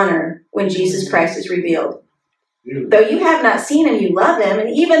 and honor when Jesus Christ is revealed. Though you have not seen him, you love him, and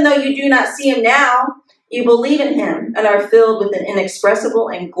even though you do not see him now, you believe in him and are filled with an inexpressible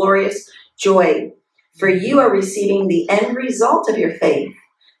and glorious joy. For you are receiving the end result of your faith,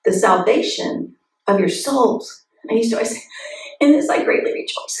 the salvation of your souls. I used to always say, in this I greatly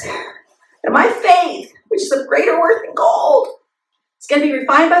rejoice. And my faith, which is of greater worth than gold, can't be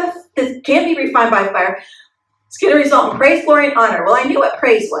refined by fire. It's going to result in praise, glory, and honor. Well, I knew what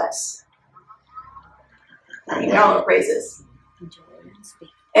praise was. I mean, we all know what praise is.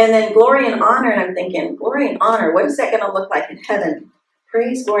 And then glory and honor, and I'm thinking, glory and honor, what is that going to look like in heaven?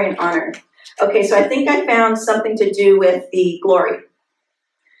 Praise, glory, and honor. Okay, so I think I found something to do with the glory.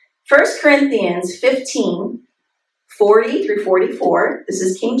 1 Corinthians 15, 40 through 44. This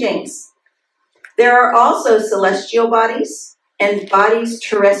is King James. There are also celestial bodies and bodies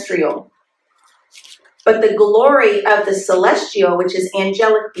terrestrial. But the glory of the celestial, which is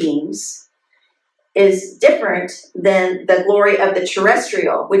angelic beings, is different than the glory of the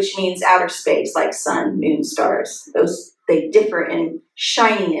terrestrial, which means outer space, like sun, moon, stars. They differ in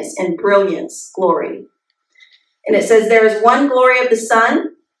shininess and brilliance, glory. And it says there is one glory of the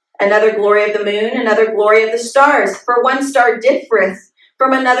sun, another glory of the moon, another glory of the stars. For one star differeth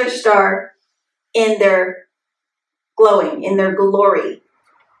from another star in their glowing, in their glory.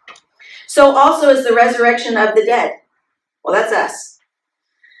 So also is the resurrection of the dead. Well, that's us.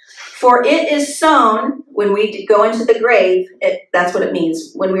 For it is sown, when we go into the grave, that's what it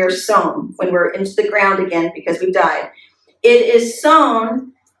means, when we are sown, when we're into the ground again because we've died. It is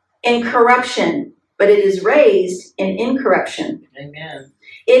sown in corruption, but it is raised in incorruption. Amen.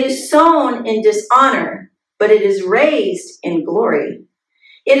 It is sown in dishonor, but it is raised in glory.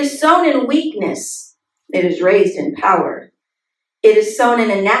 It is sown in weakness, it is raised in power. It is sown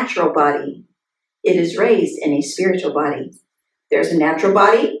in a natural body, it is raised in a spiritual body. There's a natural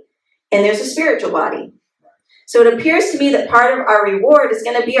body, and there's a spiritual body. So it appears to me that part of our reward is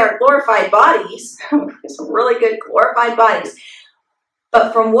going to be our glorified bodies, some really good glorified bodies.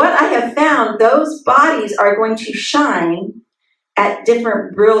 But from what I have found, those bodies are going to shine at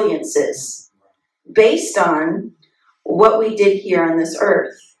different brilliances based on what we did here on this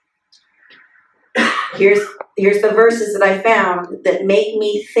earth. Here's the verses that I found that make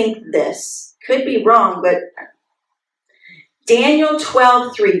me think this. Could be wrong, but Daniel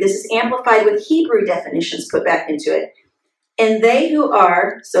 12:3. This is amplified with Hebrew definitions put back into it. And they who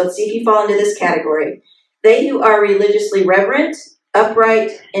are, so let's see if you fall into this category, They who are religiously reverent,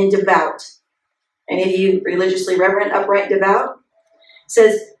 upright, and devout. Any of you religiously reverent, upright, devout?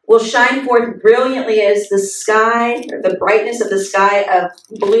 Says, will shine forth brilliantly as the sky, or the brightness of the sky of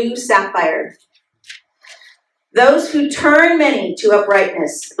blue sapphire. Those who turn many to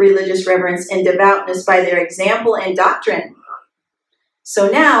uprightness, religious reverence, and devoutness by their example and doctrine. So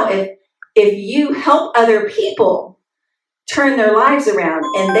now, if you help other people turn their lives around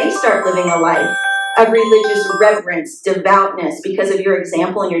and they start living a life of religious reverence, devoutness, because of your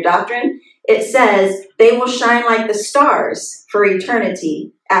example and your doctrine, it says they will shine like the stars for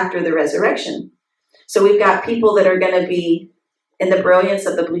eternity after the resurrection. So we've got people that are going to be in the brilliance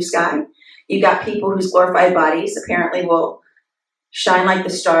of the blue sky. You've got people whose glorified bodies apparently will shine like the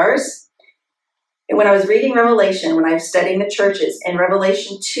stars. And when I was reading Revelation, when I was studying the churches, in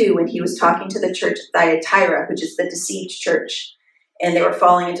Revelation 2, when he was talking to the church of Thyatira, which is the deceived church, and they were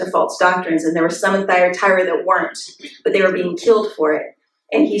falling into false doctrines, and there were some in Thyatira that weren't, but they were being killed for it.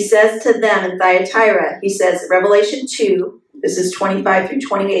 And he says to them in Thyatira, he says, Revelation 2, this is 25 through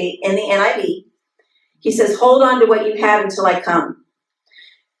 28 in the NIV, he says, hold on to what you have until I come.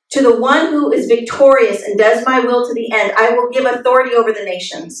 To the one who is victorious and does my will to the end, I will give authority over the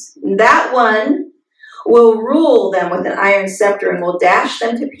nations. That one will rule them with an iron scepter and will dash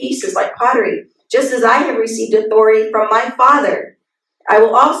them to pieces like pottery, just as I have received authority from my Father. I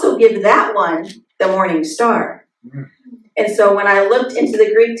will also give that one the morning star. And so when I looked into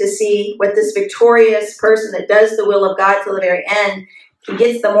the Greek to see what this victorious person that does the will of God till the very end, he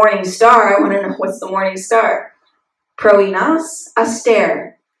gets the morning star. I want to know what's the morning star. Proinos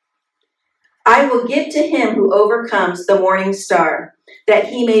aster. I will give to him who overcomes the morning star, that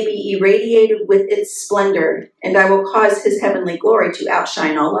he may be irradiated with its splendor, and I will cause his heavenly glory to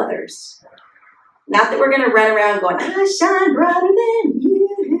outshine all others. Not that we're going to run around going, I shine brighter than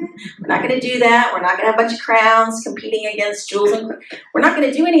you. We're not going to do that. We're not going to have a bunch of crowns competing against jewels. We're not going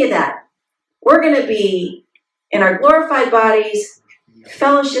to do any of that. We're going to be in our glorified bodies,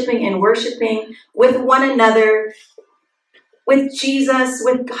 fellowshipping and worshiping with one another, with Jesus,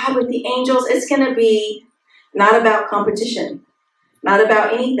 with God, with the angels. It's going to be not about competition, not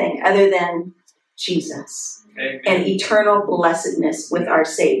about anything other than Jesus. Amen. And eternal blessedness with our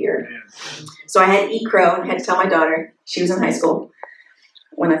Savior. Amen. So I had to eat crow and had to tell my daughter, she was in high school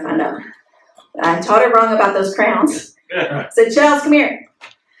when I found out. I taught her wrong about those crowns. I said, Charles, come here.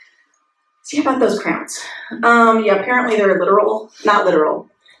 See about those crowns. Yeah, apparently they're literal, not literal.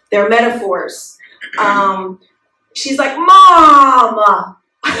 They're metaphors. She's like, Mom!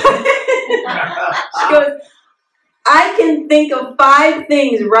 She goes, I can think of 5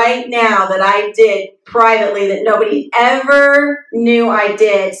 things right now that I did privately that nobody ever knew I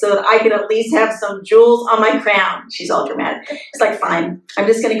did, so that I could at least have some jewels on my crown. She's all dramatic. It's like, fine. I'm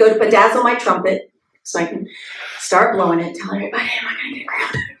just going to go to bedazzle my trumpet so I can start blowing it, tell everybody I'm not going to get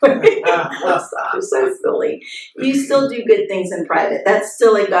a crown. I'm so silly. You still do good things in private. That's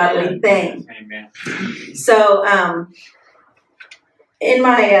still a godly thing. Amen. So, in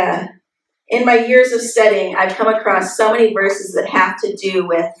my years of studying, I've come across so many verses that have to do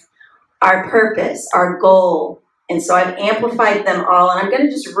with our purpose, our goal. And so I've amplified them all, and I'm going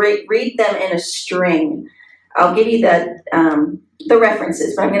to just read them in a string. I'll give you the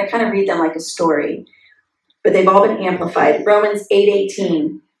references, but I'm going to kind of read them like a story. But they've all been amplified. Romans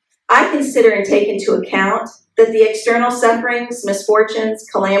 8:18. I consider and take into account that the external sufferings, misfortunes,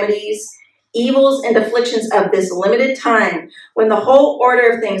 calamities, evils, and afflictions of this limited time, when the whole order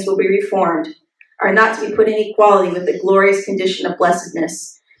of things will be reformed, are not to be put in equality with the glorious condition of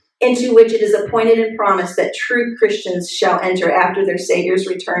blessedness, into which it is appointed and promised that true Christians shall enter after their Savior's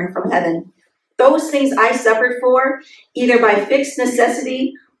return from heaven. Those things I suffered for, either by fixed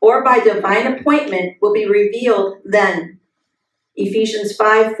necessity or by divine appointment, will be revealed then. Ephesians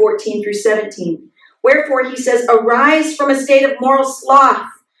 5:14 through 17. Wherefore he says, arise from a state of moral sloth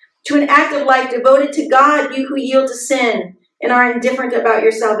to an active life devoted to God, you who yield to sin and are indifferent about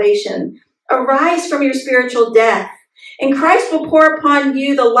your salvation. Arise from your spiritual death, and Christ will pour upon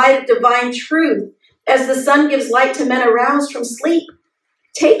you the light of divine truth, as the sun gives light to men aroused from sleep.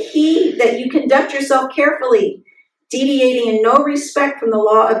 Take heed that you conduct yourself carefully, deviating in no respect from the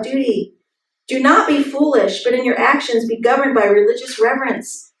law of duty. Do not be foolish, but in your actions be governed by religious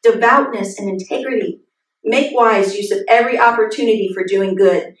reverence, devoutness, and integrity. Make wise use of every opportunity for doing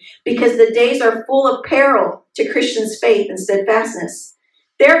good, because the days are full of peril to Christians' faith and steadfastness.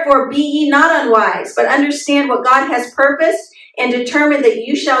 Therefore be ye not unwise, but understand what God has purposed and determined that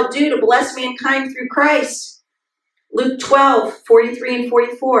you shall do to bless mankind through Christ. Luke 12:43 and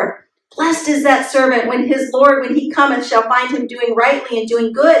 44. Blessed is that servant when his Lord, when he cometh, shall find him doing rightly and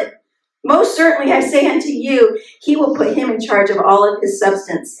doing good. Most certainly I say unto you, he will put him in charge of all of his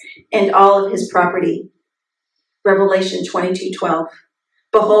substance and all of his property. Revelation 22:12.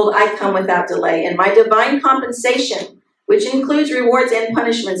 Behold, I come without delay, and my divine compensation, which includes rewards and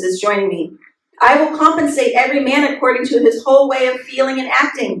punishments, is joining me. I will compensate every man according to his whole way of feeling and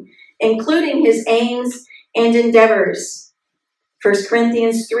acting, including his aims and endeavors. 1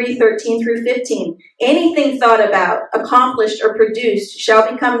 Corinthians 3:13 through 15. Anything thought about, accomplished, or produced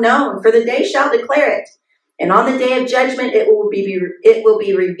shall become known, for the day shall declare it. And on the day of judgment it will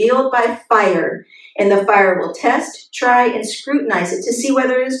be revealed by fire, and the fire will test, try, and scrutinize it to see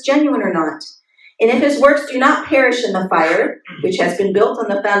whether it is genuine or not. And if his works do not perish in the fire, which has been built on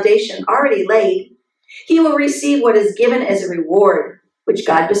the foundation already laid, he will receive what is given as a reward, which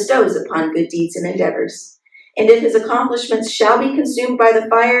God bestows upon good deeds and endeavors. And if his accomplishments shall be consumed by the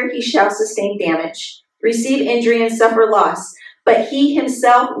fire, he shall sustain damage, receive injury, and suffer loss. But he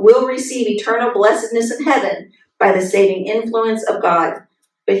himself will receive eternal blessedness in heaven by the saving influence of God.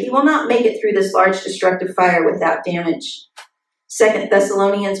 But he will not make it through this large destructive fire without damage. 2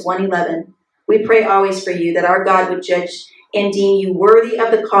 Thessalonians 1:11. We pray always for you that our God would judge and deem you worthy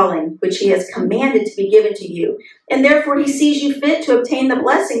of the calling which he has commanded to be given to you. And therefore he sees you fit to obtain the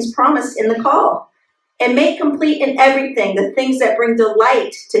blessings promised in the call, and make complete in everything the things that bring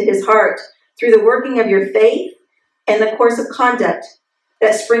delight to his heart through the working of your faith and the course of conduct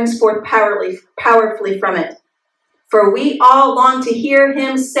that springs forth powerfully from it. For we all long to hear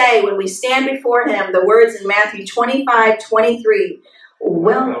him say when we stand before him the words in Matthew 25:23,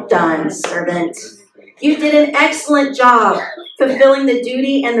 well done, servant. You did an excellent job fulfilling the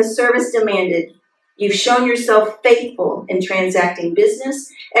duty and the service demanded. You've shown yourself faithful in transacting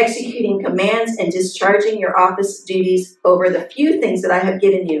business, executing commands, and discharging your office duties over the few things that I have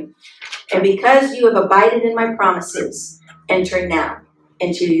given you. And because you have abided in my promises, enter now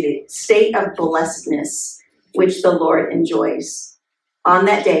into the state of blessedness which the Lord enjoys. On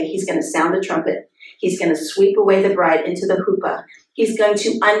that day, he's going to sound the trumpet. He's going to sweep away the bride into the chuppah. He's going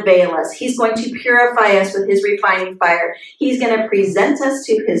to unveil us. He's going to purify us with his refining fire. He's going to present us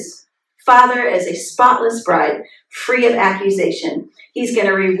to his Father as a spotless bride, free of accusation. He's going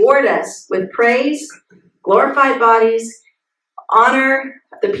to reward us with praise, glorified bodies, honor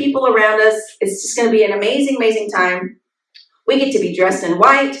the people around us. It's just going to be an amazing, amazing time. We get to be dressed in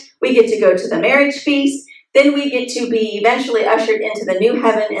white. We get to go to the marriage feast. Then we get to be eventually ushered into the new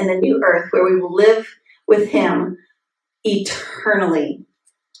heaven and the new earth where we will live with him eternally.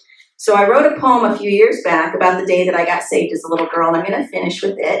 So I wrote a poem a few years back about the day that I got saved as a little girl, and I'm going to finish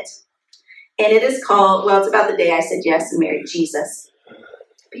with it. And it is called, well, it's about the day I said yes and married Jesus,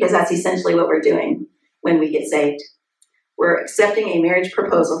 because that's essentially what we're doing when we get saved. We're accepting a marriage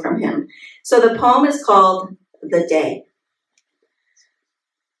proposal from him. So the poem is called The Day.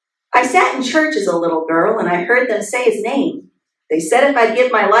 I sat in church as a little girl, and I heard them say his name. They said if I'd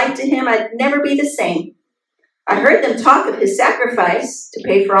give my life to him, I'd never be the same. I heard them talk of his sacrifice to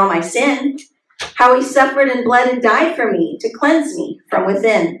pay for all my sin, how he suffered and bled and died for me to cleanse me from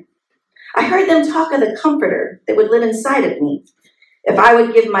within. I heard them talk of the comforter that would live inside of me if I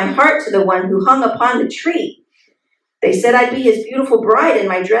would give my heart to the one who hung upon the tree. They said I'd be his beautiful bride in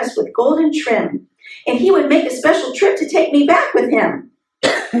my dress with golden trim, and he would make a special trip to take me back with him.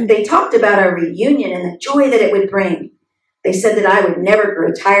 They talked about our reunion and the joy that it would bring. They said that I would never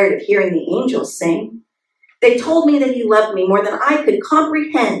grow tired of hearing the angels sing. They told me that he loved me more than I could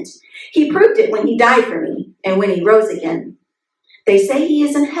comprehend. He proved it when he died for me and when he rose again. They say he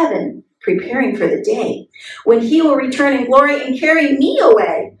is in heaven, preparing for the day when he will return in glory and carry me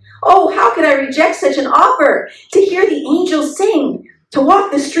away. Oh, how could I reject such an offer? To hear the angels sing, to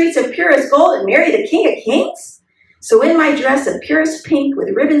walk the streets of purest gold and marry the King of Kings? So in my dress of purest pink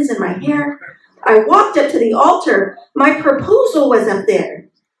with ribbons in my hair, I walked up to the altar. My proposal was up there.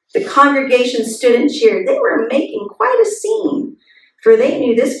 The congregation stood and cheered. They were making quite a scene, for they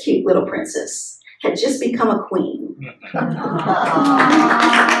knew this cute little princess had just become a queen.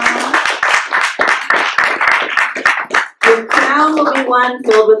 Your crown will be one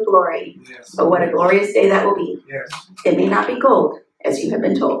filled with glory. Yes. But what a glorious day that will be. Yes. It may not be gold, as you have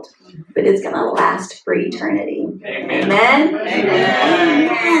been told, but it's going to last for eternity. Amen. Amen. Amen.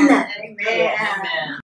 Amen. Amen.